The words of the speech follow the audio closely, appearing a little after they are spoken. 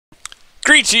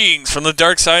Greetings from the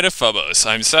dark side of Phobos.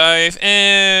 I'm Syfe,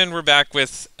 and we're back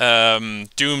with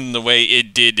Doom the way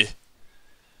it did.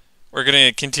 We're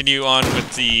gonna continue on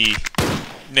with the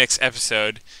next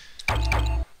episode.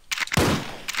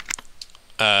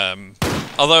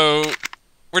 Although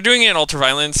we're doing it in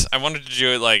ultraviolence, I wanted to do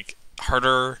it like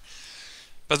harder,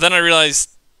 but then I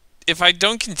realized if I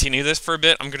don't continue this for a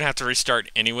bit, I'm gonna have to restart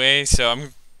anyway. So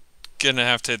I'm gonna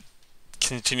have to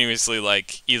continuously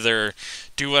like either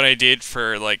do what I did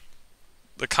for like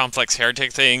the complex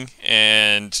heretic thing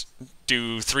and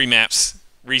do 3 maps,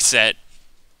 reset,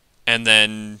 and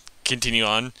then continue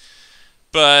on.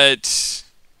 But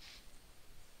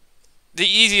the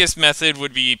easiest method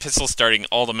would be pistol starting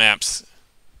all the maps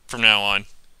from now on.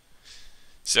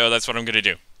 So that's what I'm gonna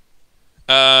do.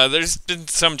 There's been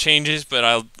some changes,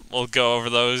 but we'll go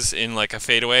over those in like a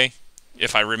fadeaway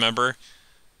if I remember.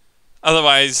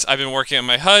 Otherwise, I've been working on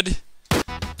my HUD.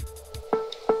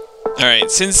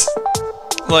 Alright, since,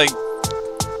 like,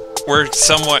 we're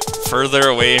somewhat further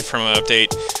away from an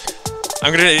update,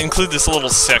 I'm gonna include this little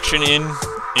section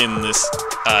in this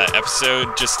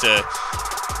episode, just to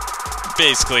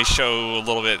basically show a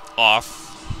little bit off.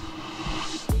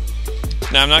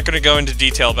 Now, I'm not gonna go into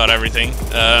detail about everything.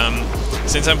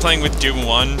 Since I'm playing with Doom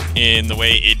 1 in the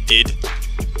way it did,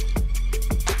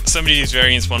 some of these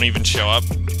variants won't even show up.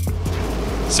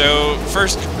 So,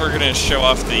 first we're going to show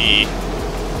off the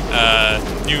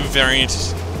new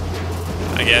variant,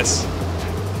 I guess,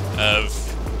 of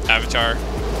Avatar.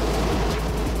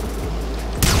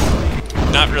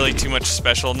 Not really too much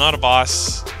special, not a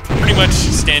boss, pretty much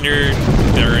standard,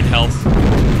 they're in health.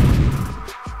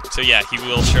 So yeah, he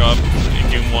will show up in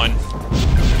Doom 1.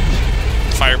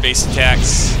 Fire-based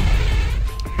attacks.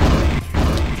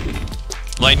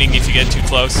 Lightning if you get too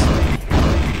close.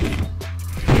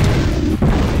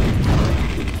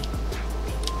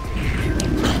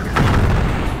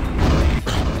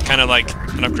 Kind of like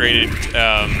an upgraded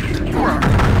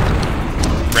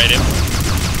Red Imp.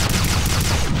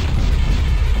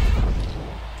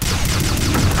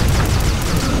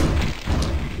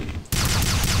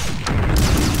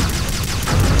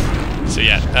 So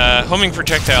yeah, homing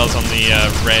projectiles on the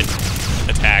red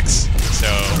attacks. So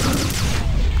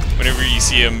whenever you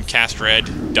see him cast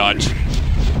red, dodge.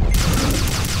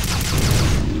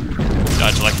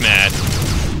 Dodge like mad.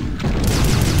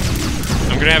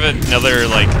 I'm gonna have another,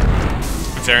 like,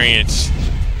 variant,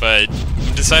 but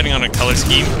I'm deciding on a color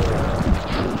scheme.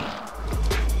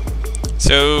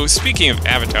 So, speaking of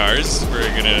avatars, we're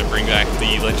gonna bring back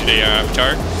the legendary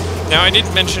avatar. Now, I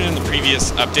did mention in the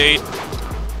previous update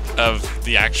of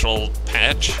the actual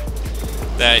patch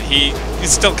that he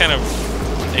is still kind of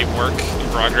a work in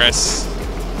progress.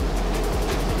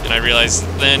 And I realized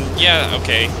then, yeah,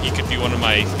 okay, he could be one of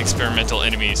my experimental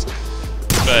enemies.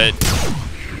 But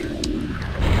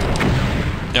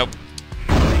nope.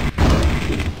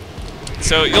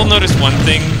 So you'll notice one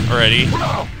thing already.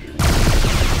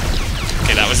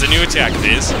 Okay, that was a new attack of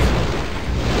his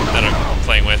that I'm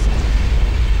playing with.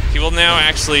 He will now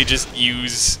actually just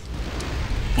use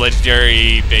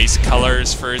legendary base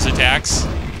colors for his attacks.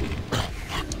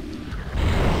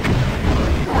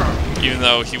 Even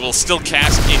though he will still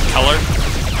cast in color.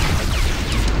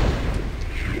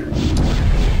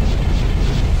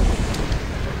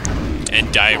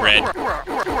 And dye red.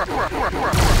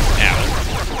 Ow.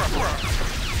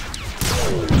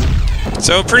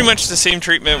 So pretty much the same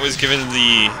treatment was given to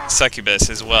the succubus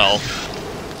as well.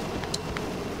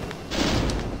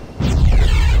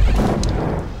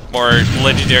 More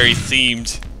legendary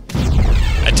themed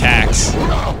attacks.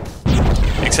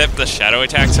 Except the shadow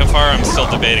attack so far, I'm still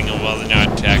debating on whether or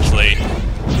not to actually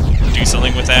do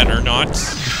something with that or not.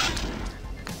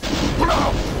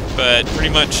 But pretty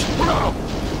much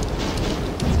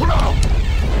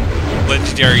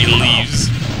legendary leaves.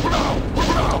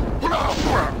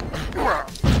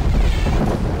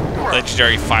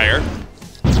 Legendary fire.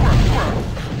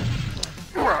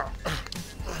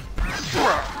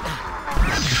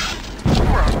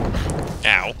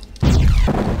 Ow.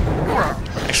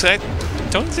 Actually, I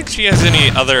don't think she has any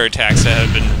other attacks that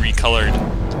have been recolored.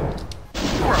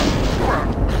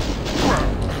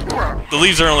 The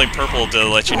leaves are only purple to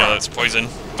let you know it's poison,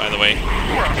 by the way.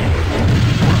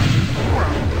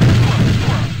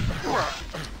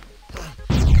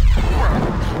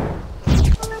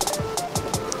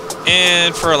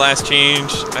 And for our last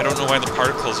change, I don't know why the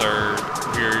particles are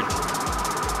weird.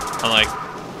 Unlike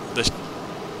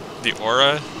the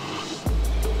aura.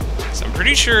 So I'm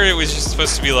pretty sure it was just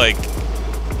supposed to be like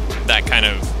that kind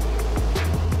of.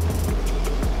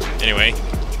 Anyway.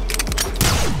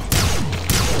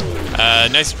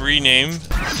 Nice rename.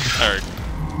 Or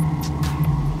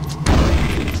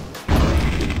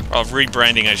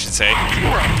rebranding, I should say,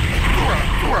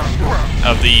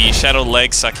 of the Shadow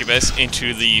Leg Succubus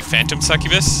into the Phantom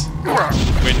Succubus,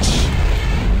 which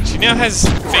she now has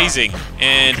phasing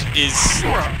and is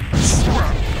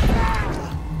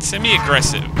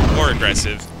semi-aggressive, more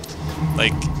aggressive.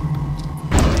 Like,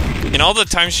 in all the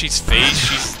times she's phased,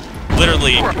 she's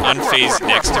literally unphased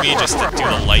next to me just to do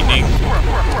the lightning.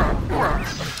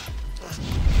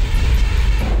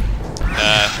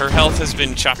 Her health has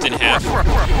been chopped in half.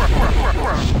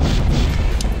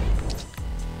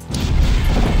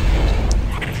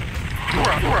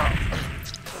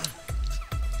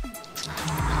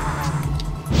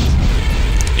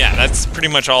 Yeah, that's pretty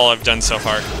much all I've done so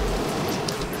far.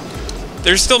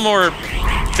 There's still more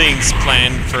things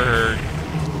planned for her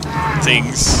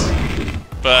things,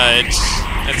 but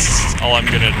that's all I'm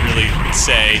gonna really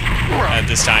say at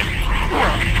this time.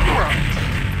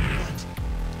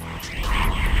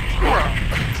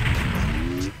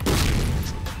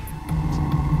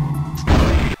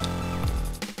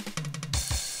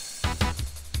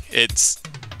 It's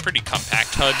pretty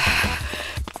compact HUD.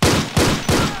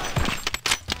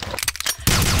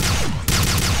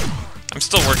 I'm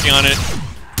still working on it.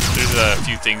 There's a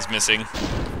few things missing.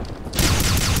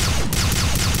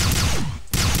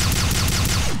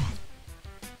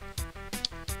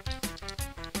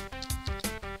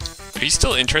 Are you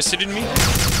still interested in me?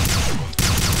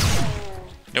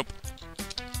 Nope.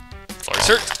 Floors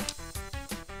hurt.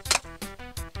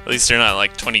 At least they're not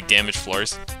like 20 damage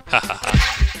floors. Ha ha ha.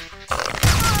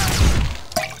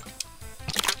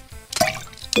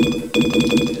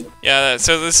 Yeah,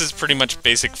 so this is pretty much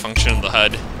basic function of the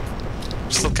HUD.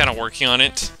 I'm still kind of working on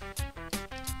it.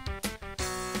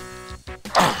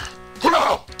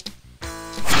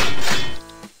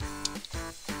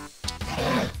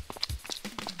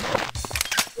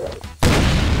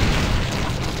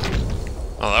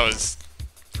 Well, that was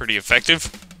pretty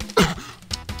effective.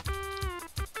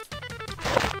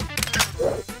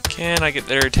 Can I get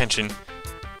their attention?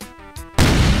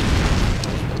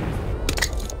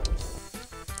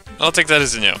 I'll take that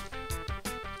as a no.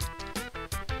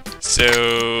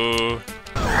 So...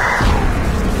 I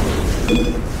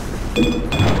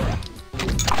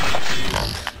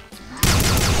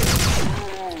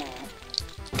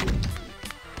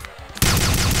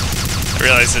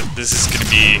realize that this is going to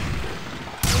be...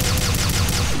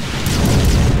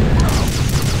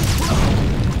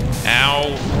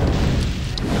 Ow.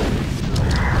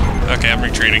 Okay, I'm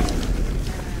retreating.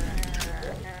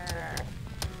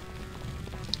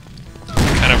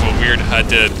 Kind of a weird HUD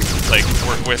to, like,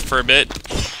 work with for a bit.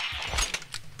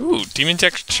 Ooh, Demon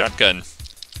Tech shotgun.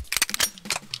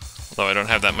 Although I don't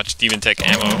have that much Demon Tech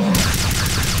ammo.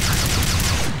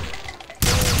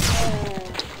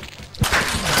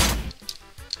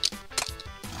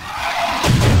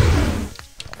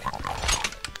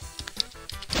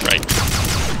 Right.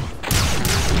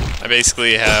 I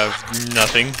basically have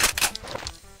nothing.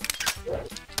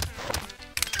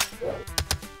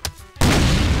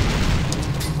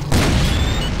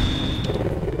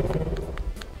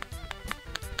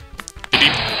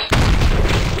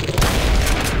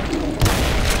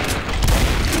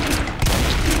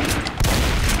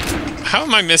 How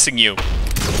am I missing you?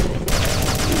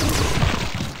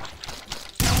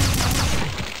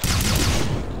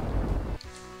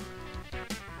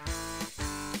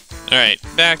 Alright,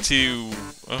 back to...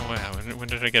 Oh wow, when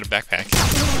did I get a backpack?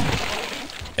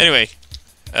 Anyway,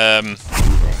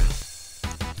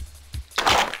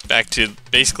 back to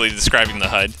basically describing the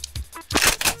HUD.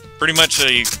 Pretty much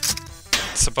a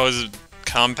supposed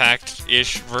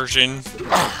compact-ish version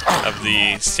of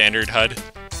the standard HUD.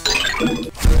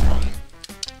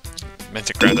 Meant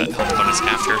to grab that health bonus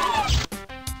after.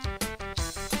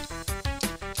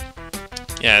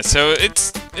 Yeah, so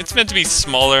it's meant to be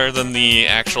smaller than the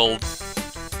actual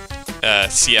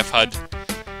CF HUD.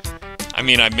 I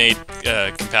mean, I made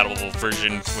a compatible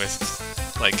version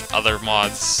with like other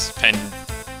mods, pen.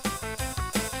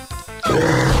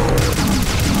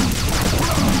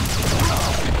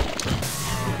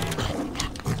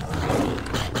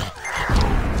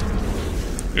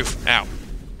 Oof! Ow.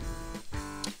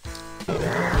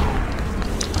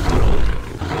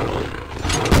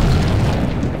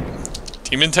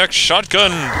 Demon Tech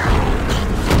shotgun!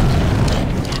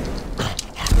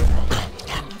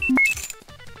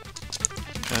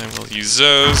 I will use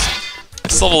those.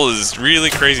 This level is really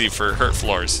crazy for hurt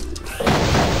floors.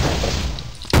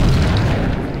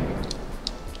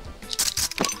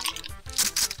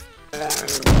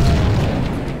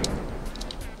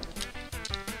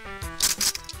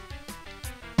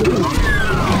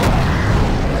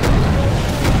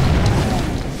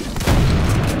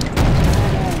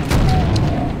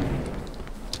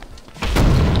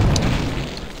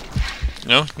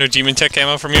 No? No demon tech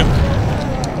ammo from you?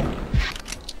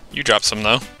 You dropped some,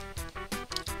 though.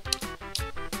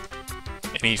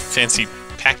 Any fancy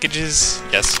packages?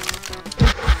 Yes.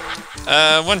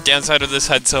 One downside of this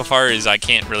HUD so far is I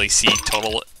can't really see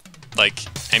total, like,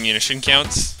 ammunition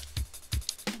counts.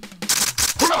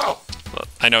 Well,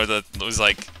 I know that was,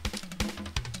 like,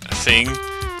 a thing.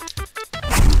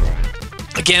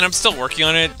 Again, I'm still working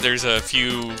on it. There's a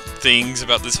few things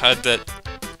about this HUD that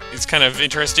is kind of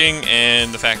interesting,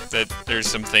 and the fact that there's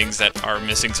some things that are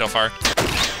missing so far.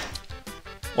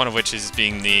 One of which is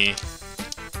being the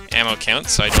ammo count,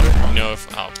 so I don't know if...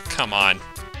 Oh, come on.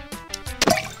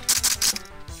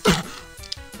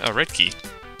 Oh, red key.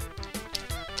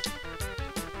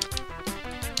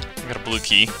 I got a blue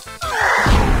key.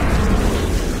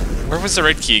 Where was the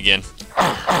red key again?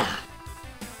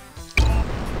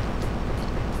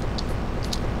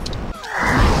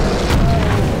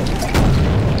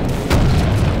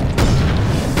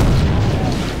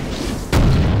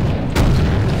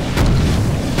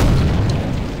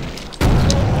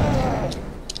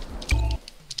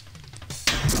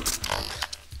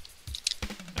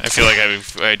 I feel like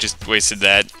I just wasted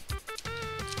that.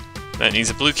 That needs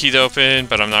a blue key to open,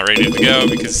 but I'm not ready to go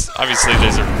because obviously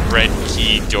there's a red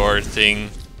key door thing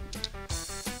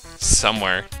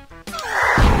somewhere.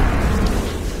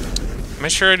 Am I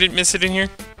sure I didn't miss it in here?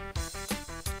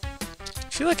 I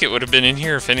feel like it would have been in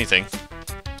here if anything.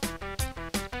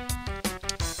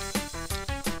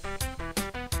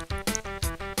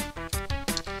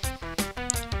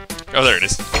 Oh, there it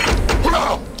is.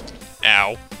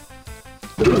 Ow.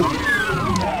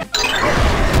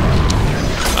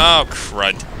 Oh,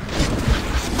 crud.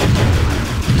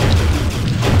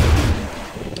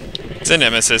 It's a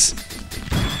nemesis.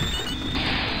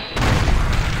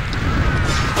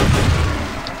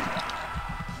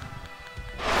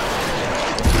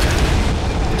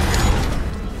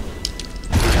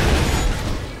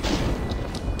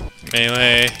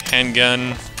 Melee,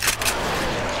 handgun.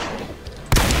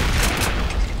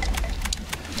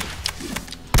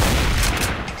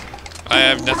 I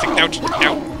have nothing. Ouch!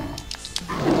 Ow!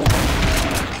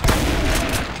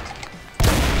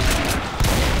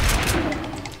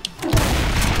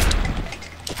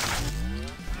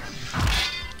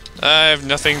 I have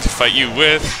nothing to fight you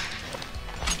with.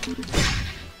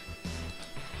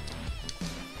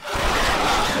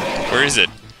 Where is it?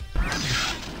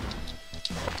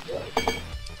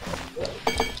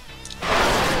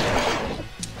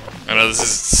 I know this is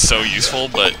so useful,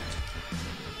 but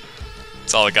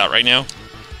that's all I got right now.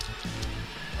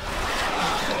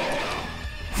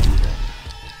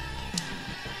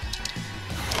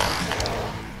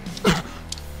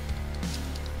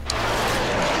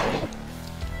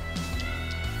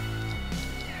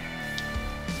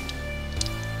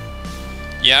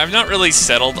 Yeah, I've not really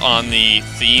settled on the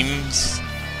themes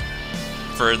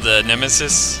for the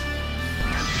Nemesis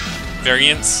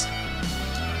variants.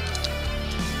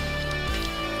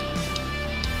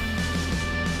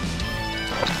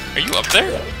 Are you up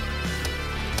there?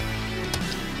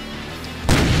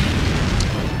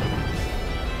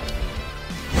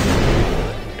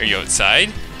 Are you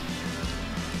outside?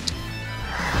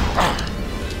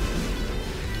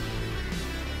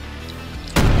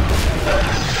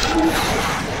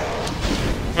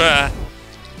 Are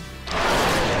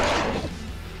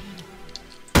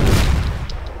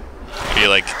you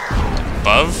like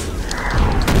above?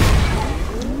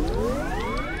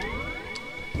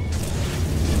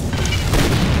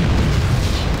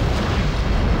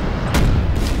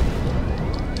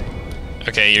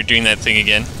 Okay, you're doing that thing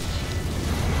again.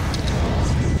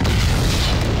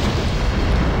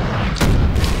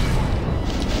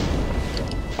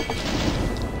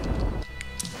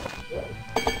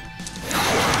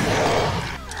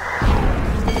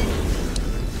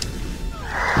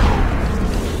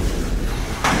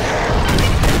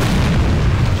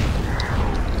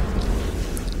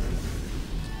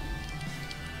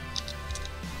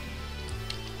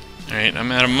 Alright,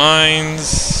 I'm out of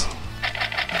mines.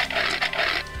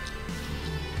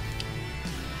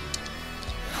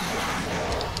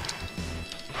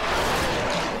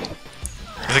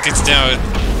 I think it's down.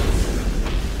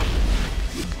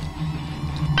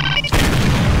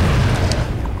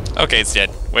 Okay, it's dead.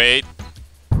 Wait.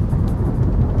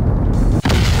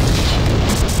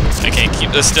 I can't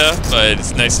keep this stuff, but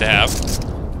it's nice to have.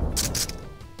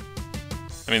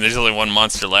 I mean, there's only one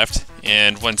monster left,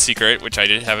 and one secret, which I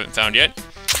haven't found yet.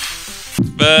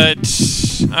 But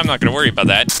I'm not gonna worry about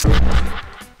that.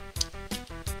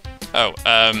 Oh,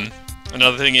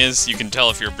 another thing is, you can tell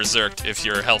if you're berserked if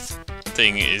your health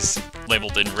thing is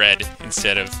labeled in red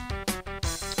instead of...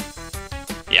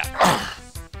 Yeah.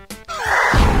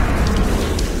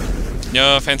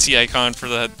 No fancy icon for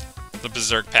the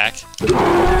Berserk pack.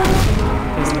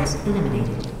 Business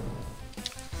eliminated.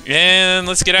 And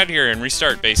let's get out of here and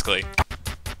restart, basically.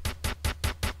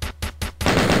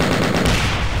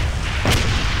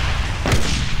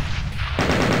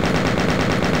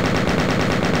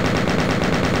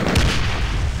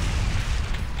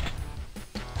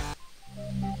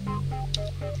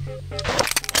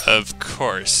 Of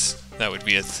course, that would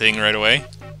be a thing right away.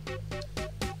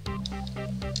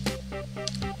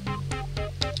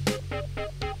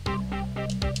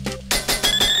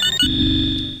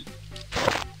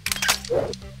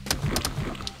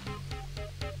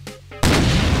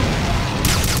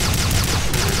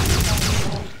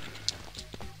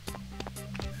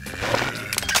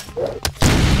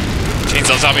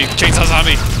 Chainsaw zombie! Chainsaw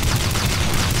zombie!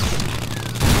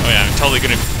 Oh yeah, I'm totally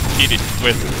gonna beat it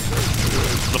with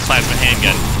the plasma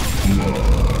handgun.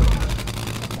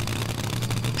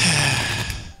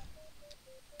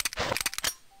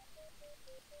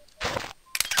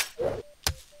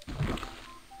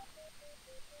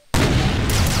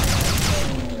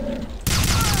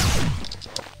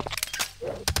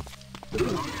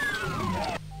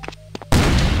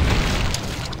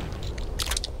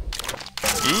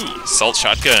 Ooh, assault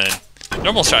shotgun.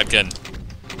 Normal shotgun.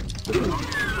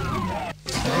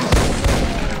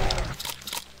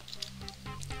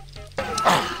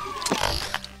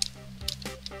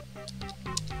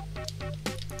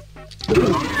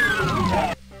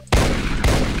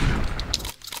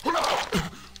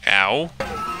 Ow.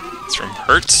 It's from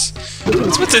Hurts.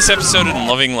 What's with this episode and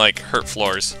loving, like, hurt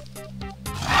floors?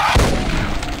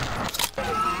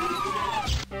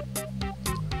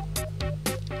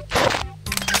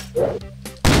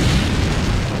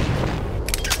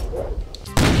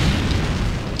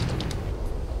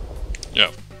 Yo.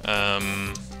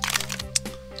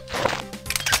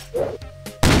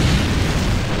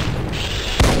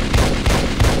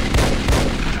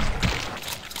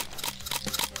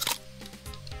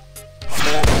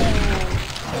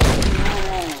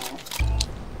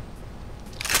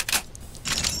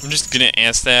 I'm just gonna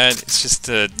ask that. It's just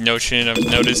a notion I've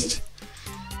noticed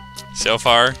so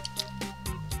far.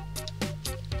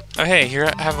 Oh hey,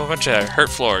 here I have a bunch of hurt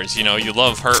floors. You know, you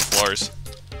love hurt floors.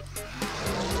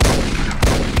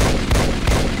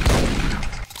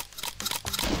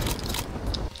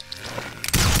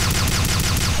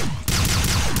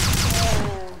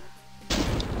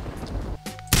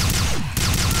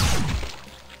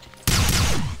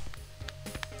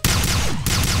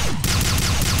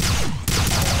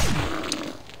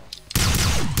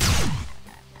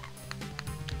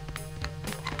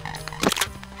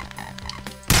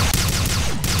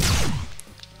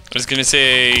 I was gonna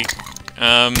say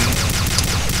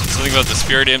something about the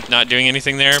Spirit Imp not doing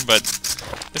anything there, but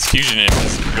this Fusion Imp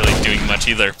isn't really doing much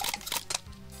either.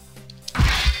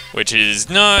 Which is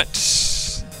not...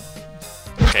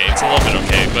 okay, it's a little bit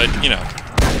okay, but, you know.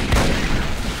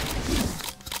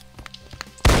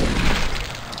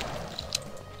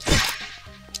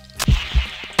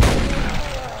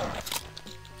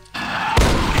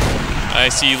 I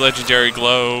see Legendary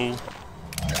Glow.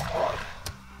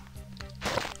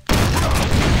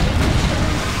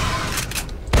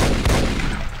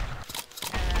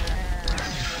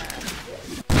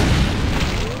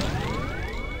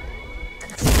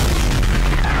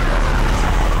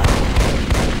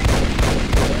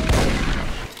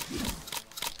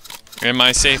 Am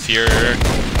I safe here?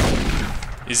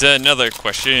 Is another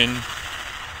question.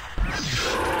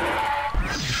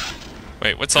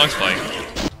 Wait, what song's playing?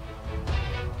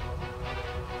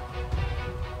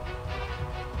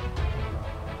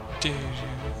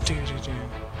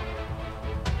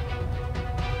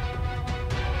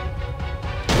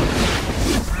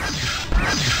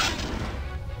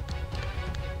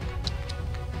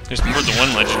 There's more than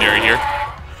one legendary here.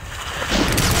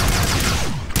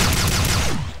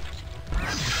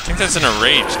 I think that's an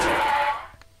enraged.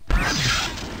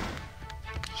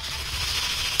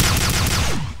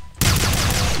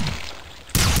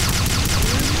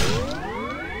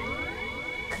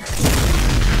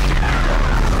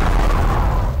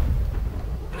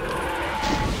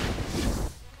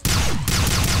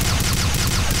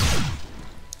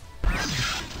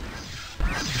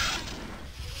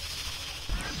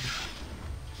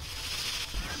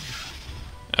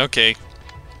 Okay.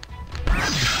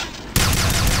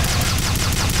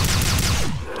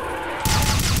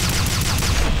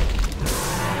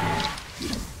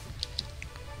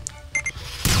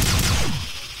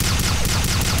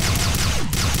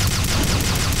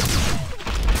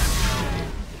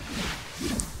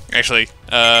 Actually,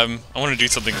 I want to do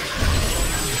something.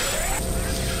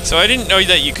 So I didn't know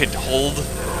that you could hold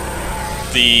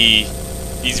the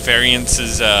these variants'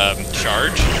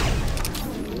 charge.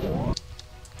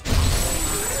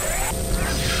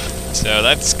 So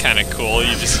that's kind of cool.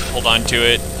 You just hold on to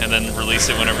it and then release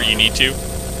it whenever you need to.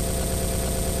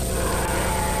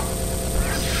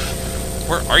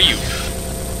 Where are you?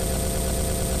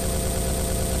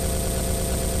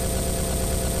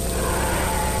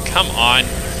 Come on.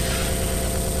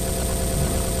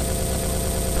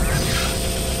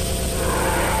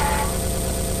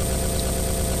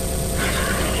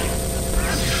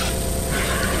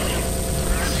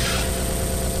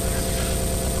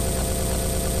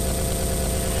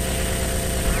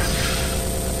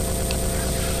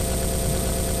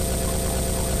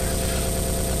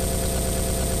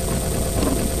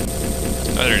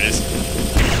 Oh, there it is.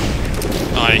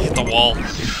 Oh, I hit the wall.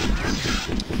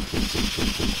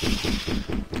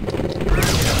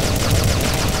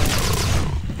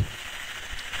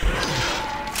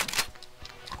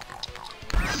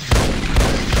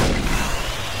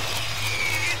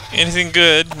 Anything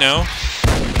good? No.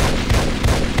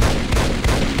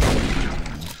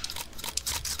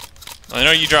 I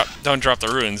know you don't drop the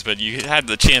ruins, but you had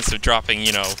the chance of dropping,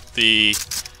 you know, the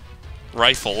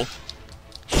rifle.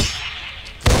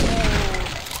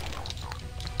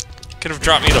 Could have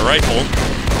dropped me the rifle.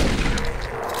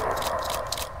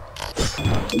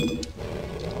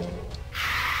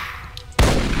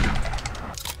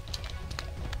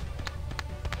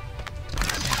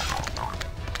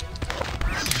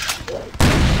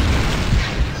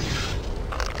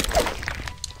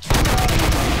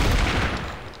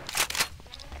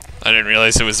 I didn't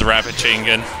realize it was the rapid chain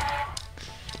gun.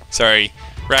 Sorry,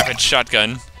 rapid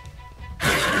shotgun.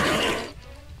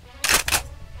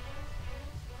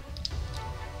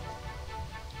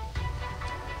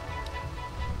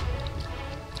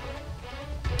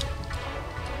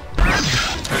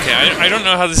 Okay, I don't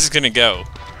know how this is gonna go.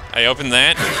 I opened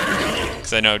that,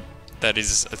 because I know that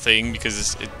is a thing,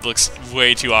 because it looks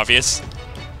way too obvious.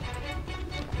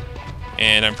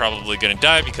 And I'm probably gonna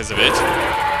die because of it.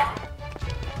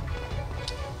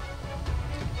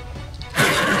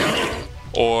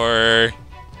 Or...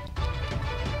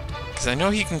 because I know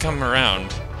he can come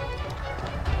around.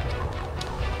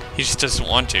 He just doesn't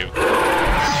want to.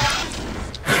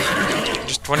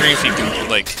 Just wondering if he can,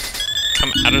 like,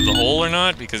 come out of the hole or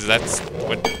not, because that's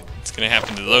what's gonna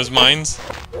happen to those mines.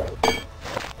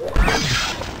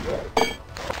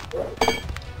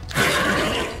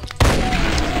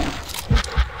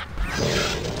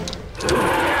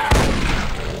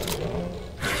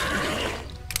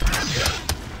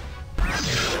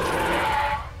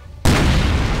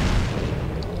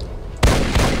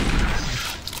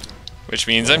 Which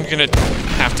means I'm gonna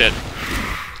have to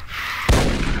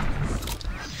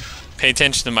pay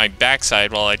attention to my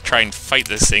backside while I try and fight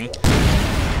this thing.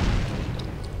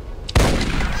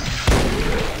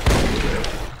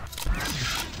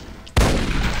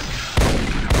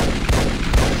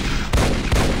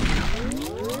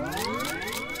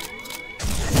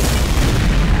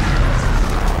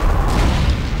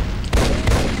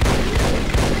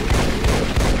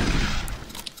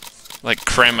 Like,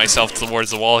 cram myself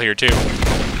towards the wall here, too.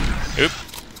 Oop.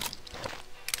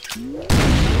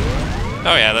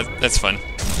 Oh yeah, that's fun.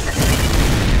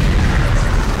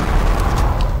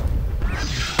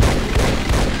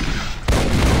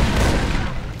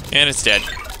 And it's dead.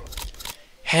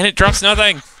 And it drops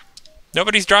nothing!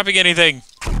 Nobody's dropping anything!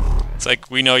 It's like,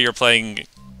 we know you're playing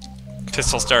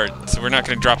Pistol Start, so we're not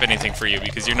going to drop anything for you,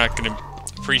 because you're not going to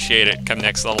appreciate it come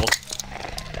next level.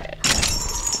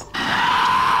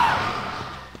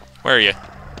 Where are you?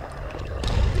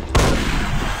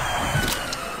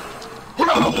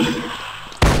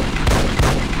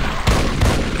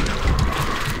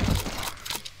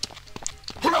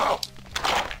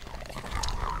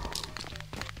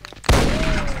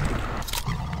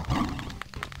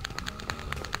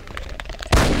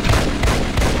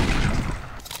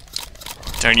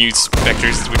 Darn you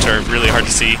specters, which are really hard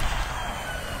to see.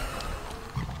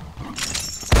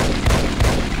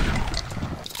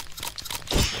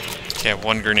 Okay, I have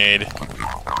one grenade.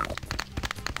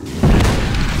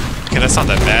 Okay, that's not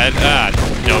that bad. Ah,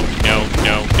 no, no,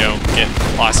 no, no. Get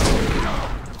lost.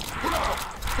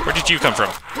 Where did you come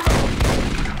from?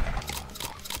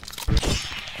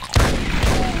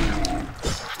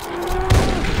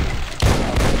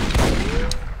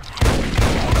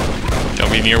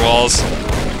 Don't be near walls.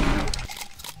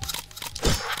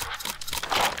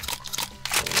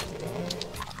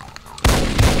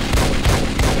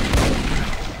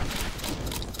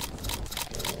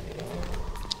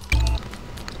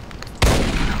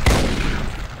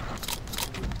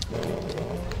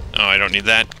 Oh, I don't need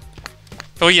that.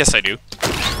 Oh, yes, I do.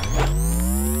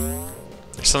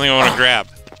 There's something I want to grab.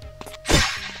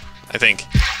 I think.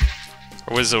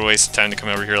 Or was it a waste of time to come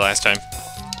over here last time?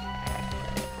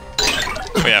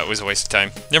 Oh yeah, it was a waste of time.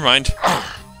 Never mind.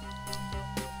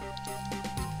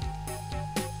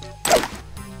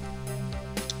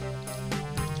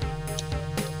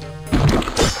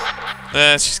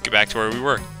 Let's just get back to where we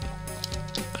were.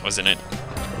 That wasn't it.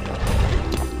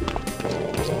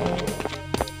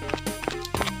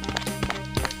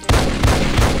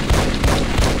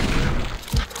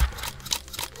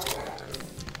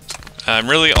 I'm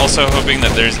really also hoping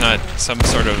that there's not some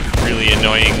sort of really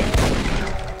annoying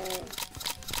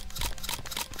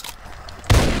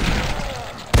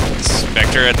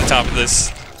specter at the top of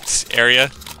this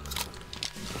area.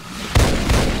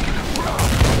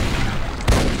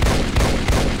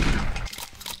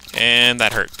 And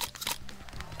that hurt.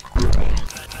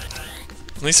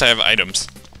 At least I have items.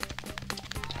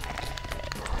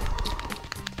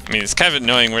 I mean, it's kind of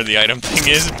annoying where the item thing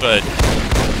is, but...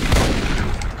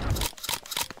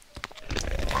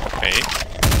 Okay.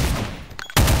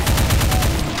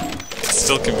 It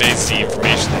still conveys the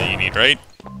information that you need, right?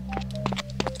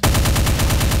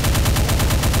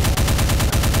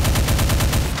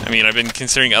 I mean, I've been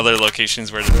considering other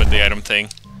locations where to put the item thing.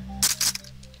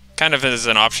 Kind of as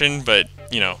an option, but,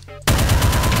 you know.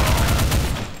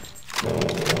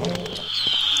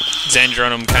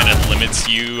 Zandronum kind of limits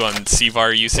you on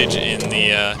CVAR usage in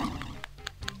the,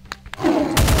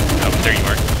 Oh, there you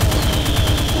are.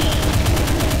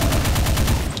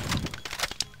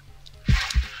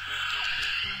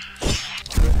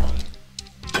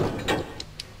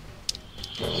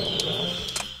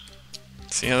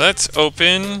 See, now that's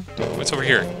open. What's over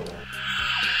here?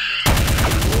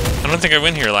 I don't think I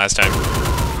went here last time.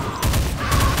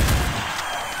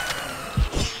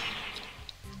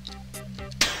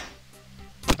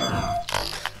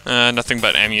 Nothing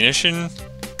but ammunition.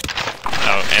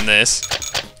 Oh, and this.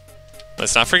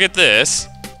 Let's not forget this.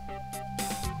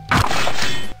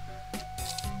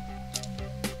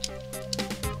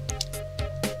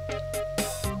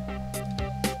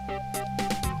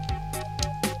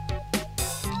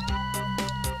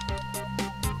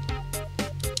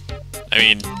 I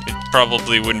mean, it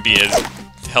probably wouldn't be as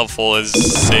helpful as,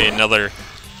 say, another...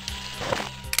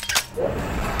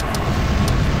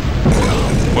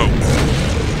 Whoa.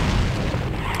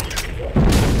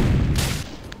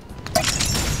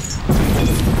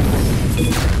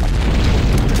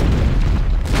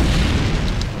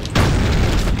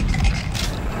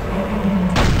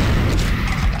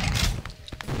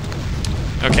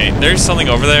 Okay, there's something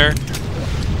over there.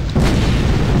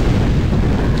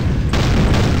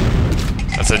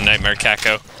 That's a nightmare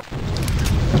caco.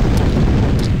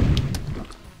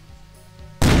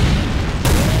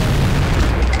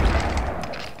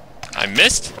 I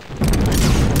missed?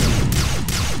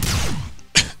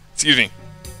 Excuse me.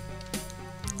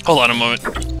 Hold on a moment.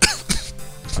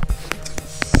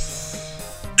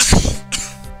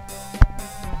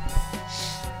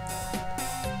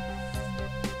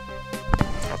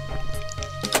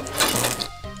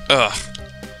 Ugh.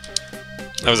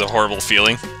 That was a horrible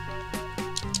feeling.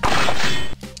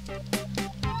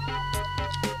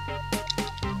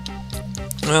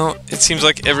 Well, it seems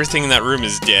like everything in that room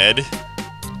is dead.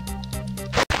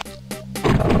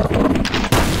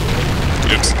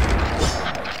 Oops.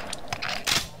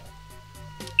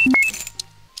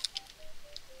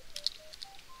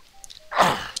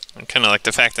 I kind of like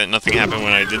the fact that nothing happened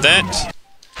when I did that.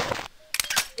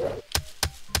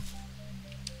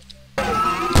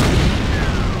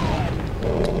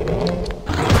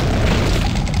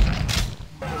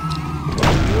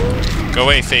 Go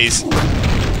away, phase.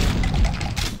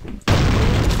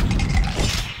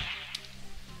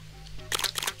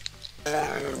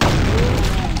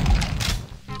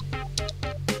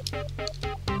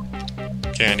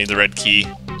 Okay, I need the red key.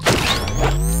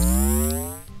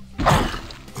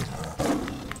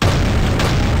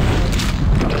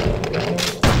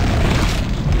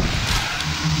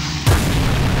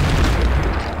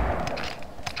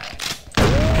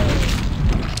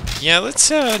 Yeah, let's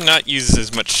not use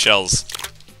as much shells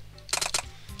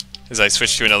as I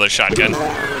switch to another shotgun.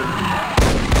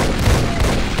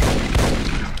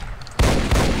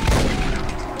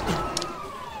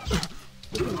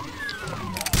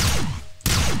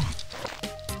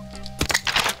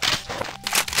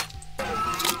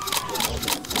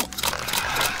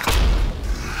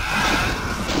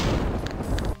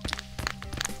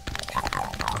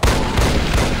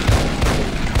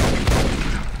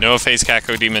 No phase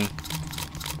caco demon.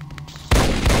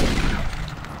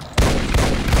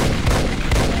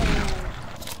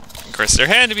 Of course, there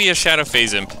had to be a shadow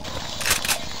phase imp.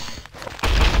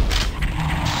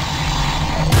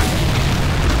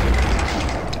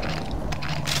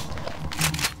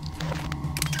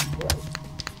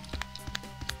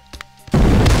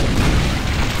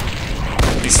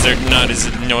 least they're not as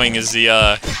annoying as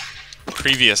the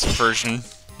previous version,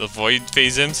 the void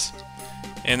phase imps.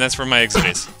 And that's where my exit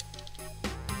is.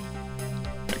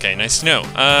 Okay, nice to know.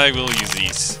 I will use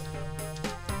these.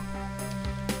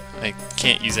 I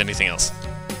can't use anything else.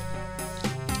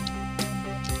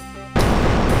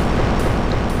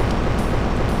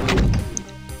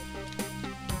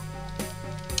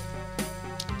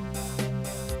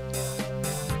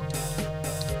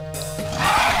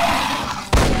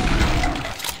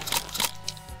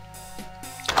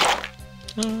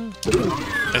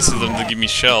 Nice of them to give me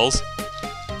shells.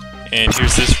 And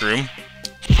here's this room.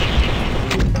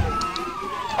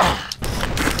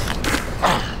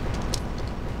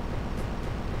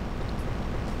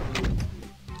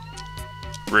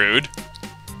 Rude.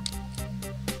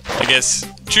 I guess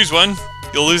choose one,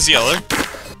 you'll lose the other.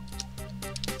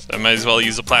 So I might as well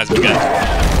use a plasma gun.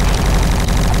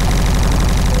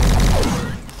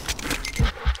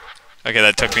 Okay,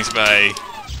 that took me by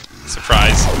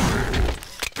surprise.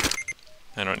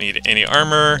 I don't need any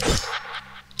armor.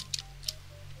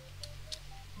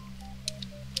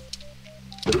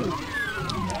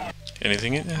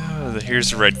 Anything? Oh,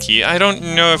 here's the red key. I don't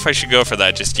know if I should go for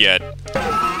that just yet.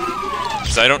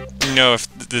 Because I don't know if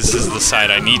this is the side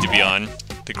I need to be on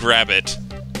to grab it.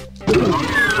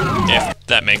 If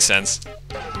that makes sense.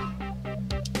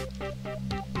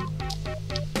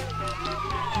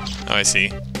 Oh, I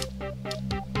see.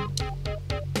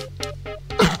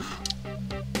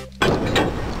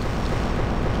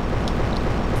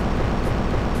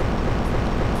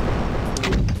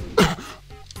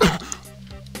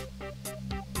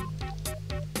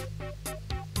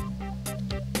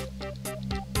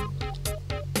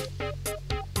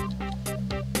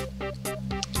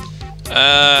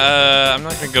 I'm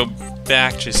not gonna go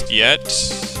back just yet.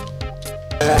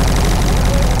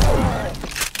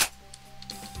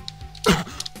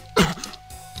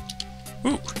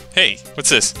 Ooh, hey, what's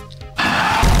this?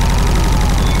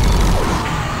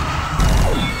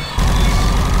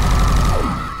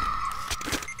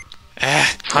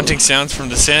 Haunting sounds from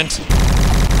the scent.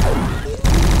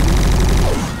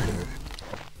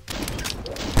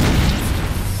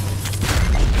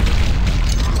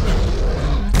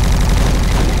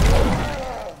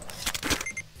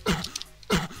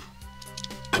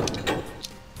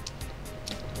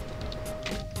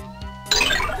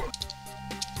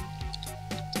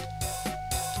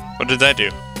 What did that do?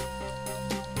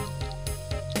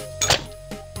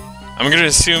 I'm gonna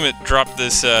assume it dropped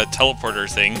this teleporter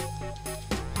thing.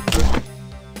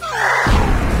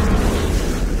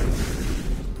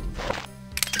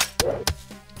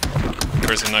 Of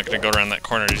course, I'm not gonna go around that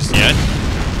corner just yet.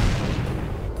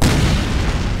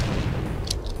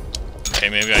 Okay,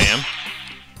 maybe I am.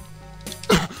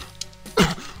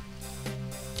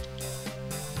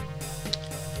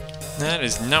 That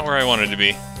is not where I wanted to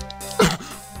be.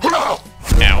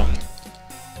 Ow.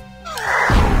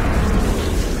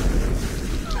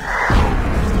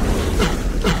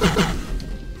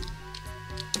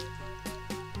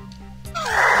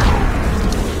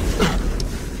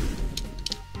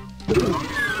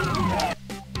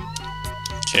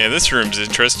 Okay, this room's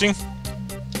interesting.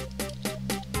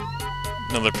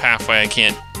 Another pathway I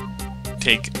can't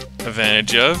take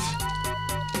advantage of.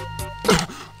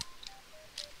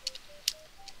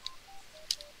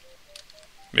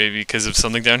 Maybe because of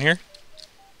something down here?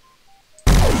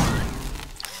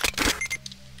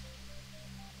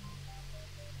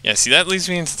 Yeah, see, that leads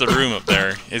me into the room up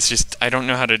there. It's just, I don't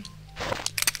know how to...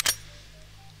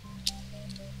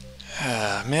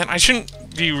 Man, I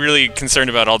shouldn't be really concerned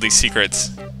about all these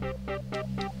secrets.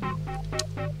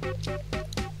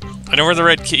 I know where the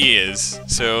red key is,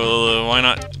 so why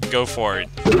not go for it?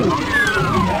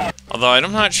 Although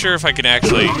I'm not sure if I can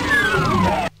actually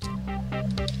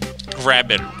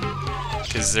grab it,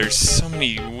 because there's so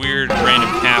many weird random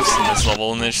paths in this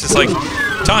level, and it's just like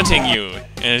taunting you,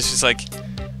 and it's just like,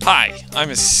 hi,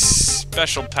 I'm a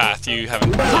special path you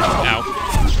haven't out.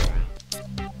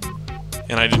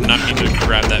 And I did not mean to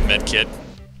grab that med kit.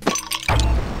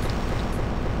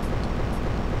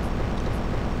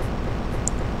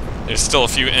 There's still a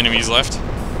few enemies left.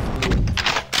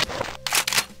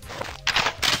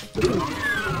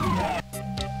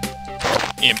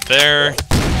 Imp there.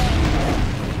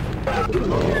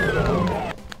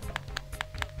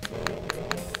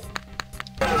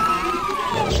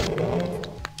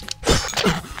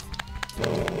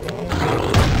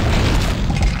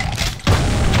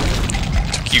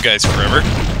 Took you guys forever.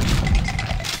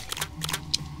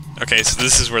 Okay, so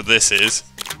this is where this is.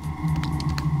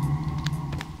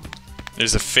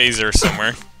 There's a phaser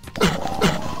somewhere.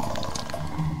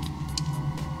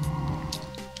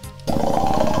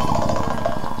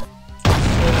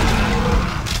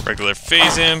 Regular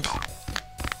phase imp.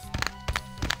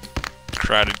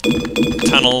 Crowded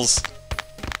tunnels.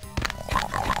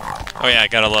 Oh yeah, I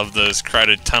gotta love those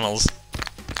crowded tunnels.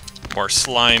 More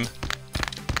slime.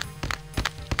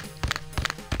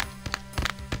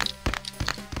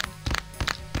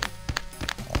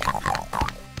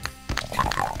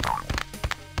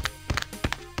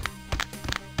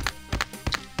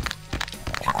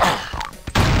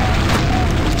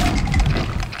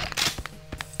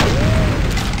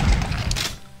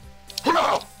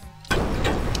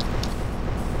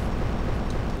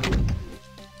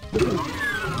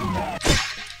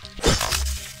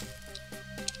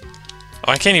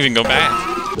 Oh, I can't even go back.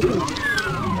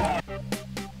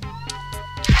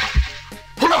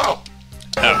 Oh.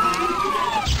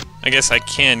 I guess I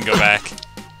can go back.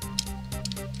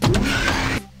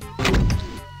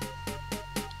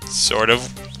 Sort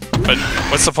of. But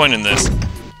what's the point in this?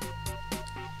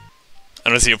 I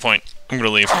don't see a point. I'm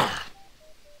gonna leave.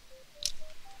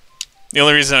 The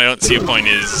only reason I don't see a point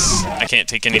is I can't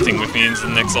take anything with me into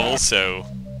the next level, so...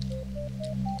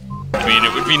 I mean,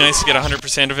 it would be nice to get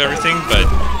 100% of everything, but...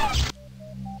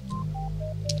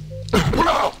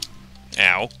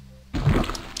 Ow.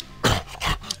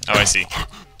 Oh, I see.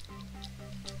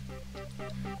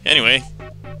 Anyway.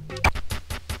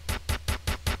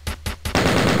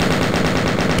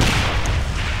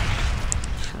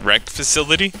 Rec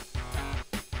facility?